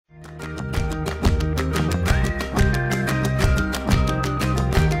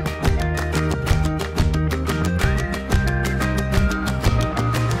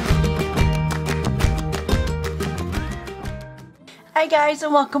guys,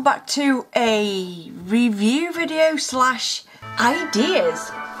 and welcome back to a review video slash ideas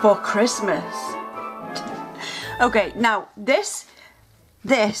for Christmas. Okay, now this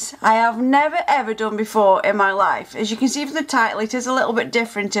I have never ever done before in my life. As you can see from the title, it is a little bit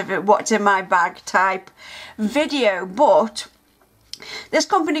different of what's in my bag type video, but this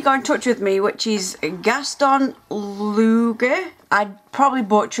company got in touch with me, which is Gaston Luga. I'm probably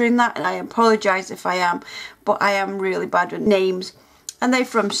butchering that and I apologise if I am, but I am really bad with names. And they're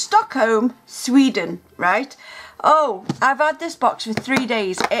from Stockholm, Sweden, right? Oh, I've had this box for 3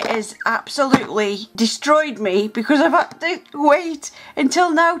 days. It has absolutely destroyed me because I've had to wait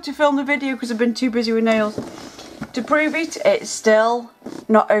until now to film the video because I've been too busy with nails. To prove it, it's still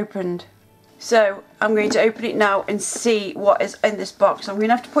not opened. So I'm going to open it now and see what is in this box. I'm going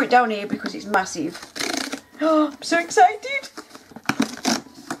to have to put it down here because it's massive. Oh, I'm so excited.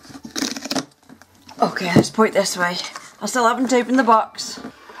 Okay, let's put it this way. I still haven't opened the box.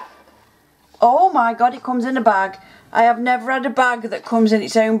 Oh my god, it comes in a bag. I have never had a bag that comes in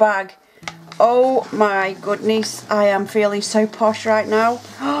its own bag. Oh my goodness, I am feeling so posh right now.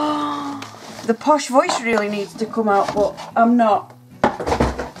 The posh voice really needs to come out, but I'm not.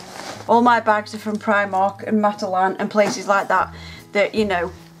 All my bags are from Primark and Matalan and places like that, that, you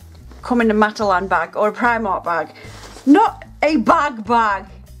know, come in a Matalan bag or a Primark bag. Not a bag.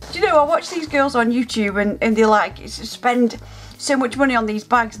 Do you know, I watch these girls on YouTube and they like spend so much money on these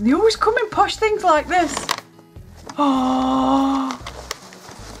bags and they always come in posh things like this. Oh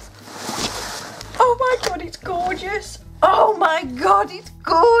my god, it's gorgeous. Oh my god, it's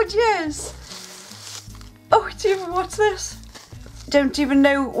gorgeous. Oh, it's even, what's this? Don't even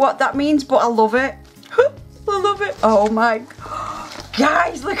know what that means, but I love it. I love it. Oh my,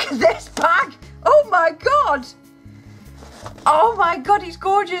 guys, look at this bag. Oh my god. Oh my god, it's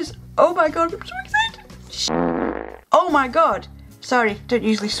gorgeous. Oh my god, I'm so excited. Oh my god. Sorry, don't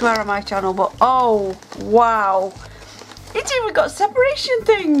usually swear on my channel, but oh wow. It's even got separation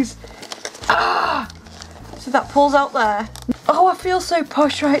things. Ah. So that pulls out there. Oh, I feel so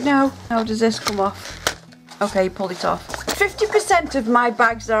posh right now. How does this come off? Okay, pull it off. 50% of my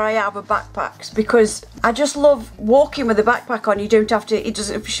bags that I have are backpacks because I just love walking with a backpack on. You don't have to, it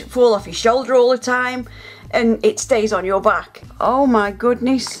doesn't fall off your shoulder all the time and it stays on your back. Oh my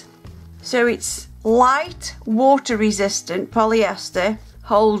goodness. So it's light, water resistant polyester,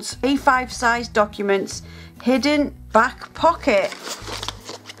 holds A5 size documents, hidden back pocket.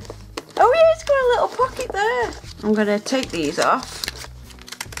 Oh yeah, it's got a little pocket there. I'm going to take these off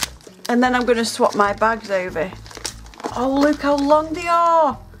and then I'm going to swap my bags over. Oh, look how long they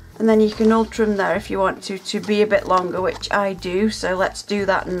are. And then you can alter them there if you want to be a bit longer, which I do. So let's do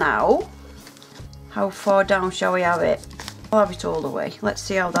that now. How far down shall we have it? I'll have it all the way. Let's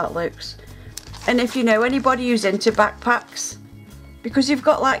see how that looks. And if you know anybody who's into backpacks, because you've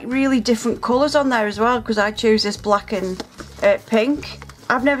got like really different colours on there as well, because I chose this black and pink.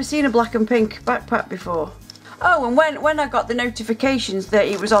 I've never seen a black and pink backpack before. Oh, and when I got the notifications that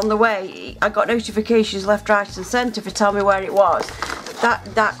it was on the way, I got notifications left, right and centre for telling me where it was.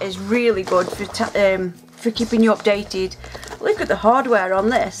 That is really good for keeping you updated. Look at the hardware on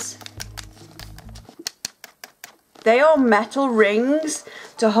this. They are metal rings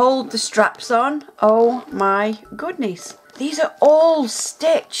to hold the straps on. Oh my goodness. These are all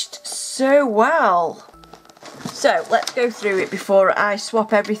stitched so well. So let's go through it before I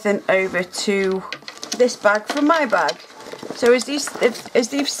swap everything over to this bag from my bag. So as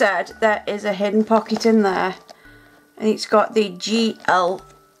they've said, there is a hidden pocket in there and it's got the GL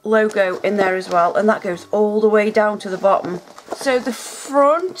logo in there as well, and that goes all the way down to the bottom. So the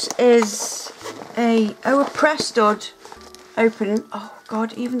front is a press stud open. Oh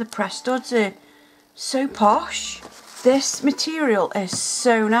god, even the press studs are so posh. This material is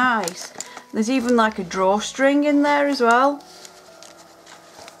so nice. There's even like a drawstring in there as well.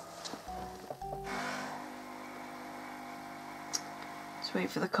 Wait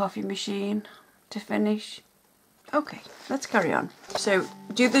for the coffee machine to finish. Okay, let's carry on. So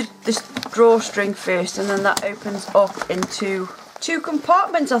do this drawstring first, and then that opens up into 2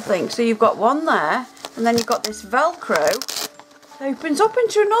 compartments, I think. So you've got one there, and then you've got this Velcro that opens up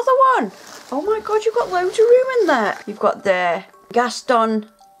into another one. Oh my god, you've got loads of room in there. You've got the Gaston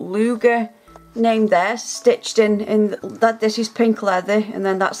Luga name there, stitched in that. This is pink leather, and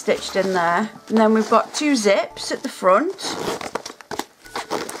then that's stitched in there. And then we've got 2 zips at the front.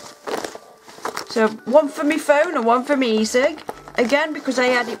 So one for my phone and one for my e-cig. Again, because I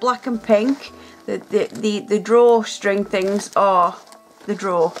had it black and pink, the drawstring things are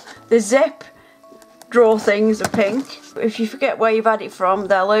the zip draw things are pink. If you forget where you've had it from,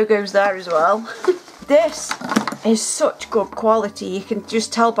 their logo's there as well. This is such good quality. You can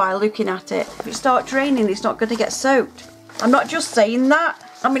just tell by looking at it. If it starts raining, it's not going to get soaked. I'm not just saying that.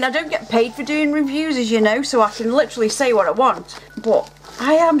 I mean, I don't get paid for doing reviews, as you know, so I can literally say what I want. But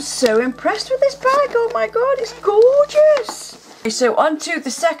I am so impressed with this bag. Oh my god, it's gorgeous. So on to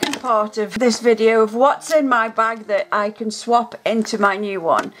the second part of this video of what's in my bag that I can swap into my new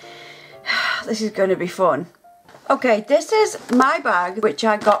one. This is going to be fun. Okay, this is my bag, which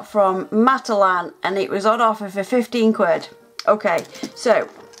I got from Matalan, and it was on offer for 15 quid. Okay, so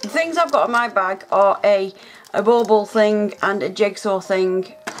the things I've got in my bag are a bauble thing and a jigsaw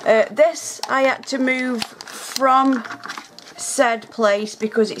thing. This I had to move from said place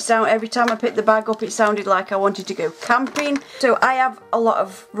because every time I picked the bag up it sounded like I wanted to go camping. So I have a lot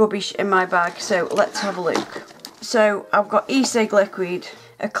of rubbish in my bag, so let's have a look. So I've got e-cig liquid,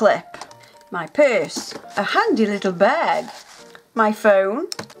 a clip, my purse, a handy little bag, my phone,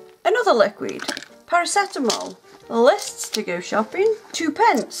 another liquid, paracetamol, lists to go shopping, 2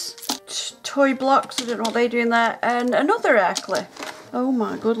 pence, toy blocks, I don't know what they do in there, and another air clip. Oh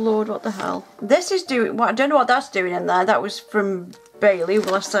my good lord, what the hell. This is doing, well, I don't know what that's doing in there. That was from Bailey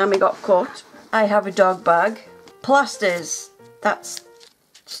last time he got cut. I have a dog bag, plasters, that's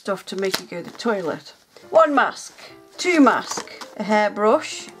stuff to make you go to the toilet. 1 mask, 2 masks, a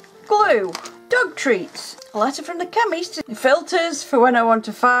hairbrush, glue, dog treats, a letter from the chemist, filters for when I want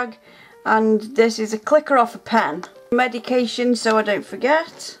to fag, and this is a clicker off a pen, medication so I don't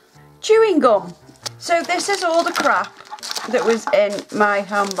forget, chewing gum. So this is all the crap that was in my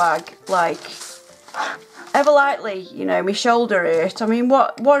handbag. Like, ever lightly, you know, my shoulder hurt. I mean,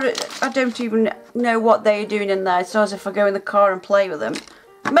 what I don't even know what they're doing in there. It's not as if I go in the car and play with them.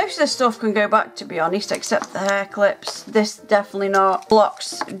 Most of the stuff can go back, to be honest, except the hair clips. This definitely not.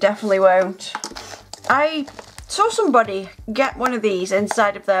 Blocks definitely won't. I saw somebody get one of these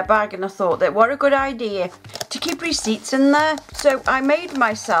inside of their bag and I thought that what a good idea to keep receipts in there. So I made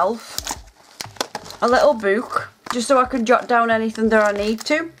myself a little book just so I can jot down anything that I need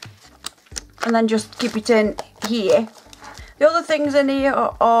to and then just keep it in here. The other things in here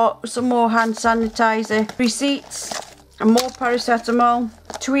are some more hand sanitizer, receipts, and more paracetamol,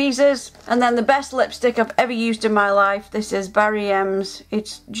 tweezers, and then the best lipstick I've ever used in my life. This is Barry M's.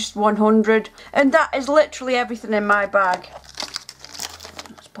 It's just 100, and that is literally everything in my bag.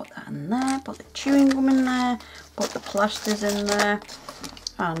 Let's put that in there, put the chewing gum in there, put the plasters in there,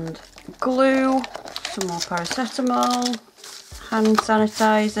 and glue, some more paracetamol, hand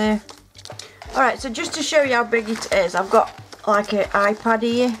sanitizer. Alright, so just to show you how big it is, I've got like an iPad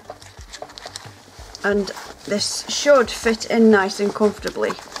here, and this should fit in nice and comfortably.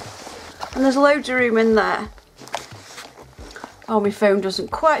 And there's loads of room in there. Oh, my phone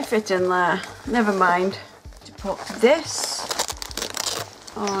doesn't quite fit in there. Never mind. To put this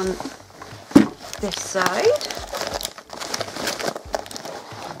on this side.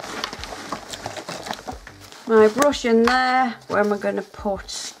 My brush in there. Where am I going to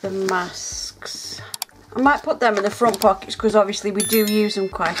put the masks? I might put them in the front pockets because obviously we do use them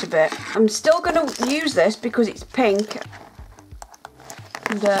quite a bit. I'm still going to use this because it's pink.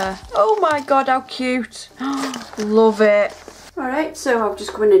 And oh my god, how cute. Love it. Alright, so I've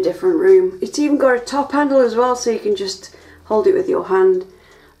just come in a different room. It's even got a top handle as well, so you can just hold it with your hand.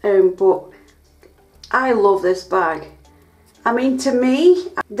 But I love this bag. I mean, to me,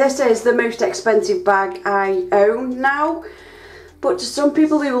 this is the most expensive bag I own now. But to some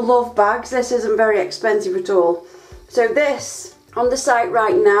people who love bags, this isn't very expensive at all. So this, on the site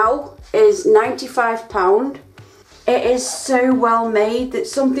right now, is £95. It is so well made that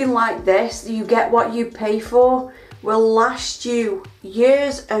something like this, you get what you pay for, will last you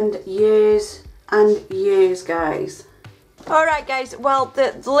years and years and years, guys. Alright guys, well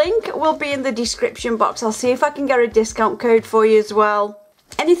the link will be in the description box. I'll see if I can get a discount code for you as well.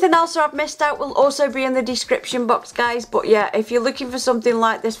 Anything else I've missed out will also be in the description box, guys. But yeah, if you're looking for something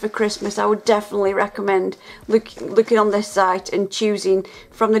like this for Christmas, I would definitely recommend looking on this site and choosing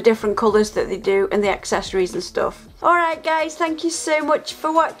from the different colours that they do and the accessories and stuff. Alright guys, thank you so much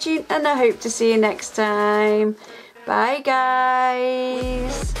for watching and I hope to see you next time. Bye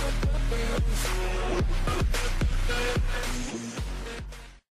guys.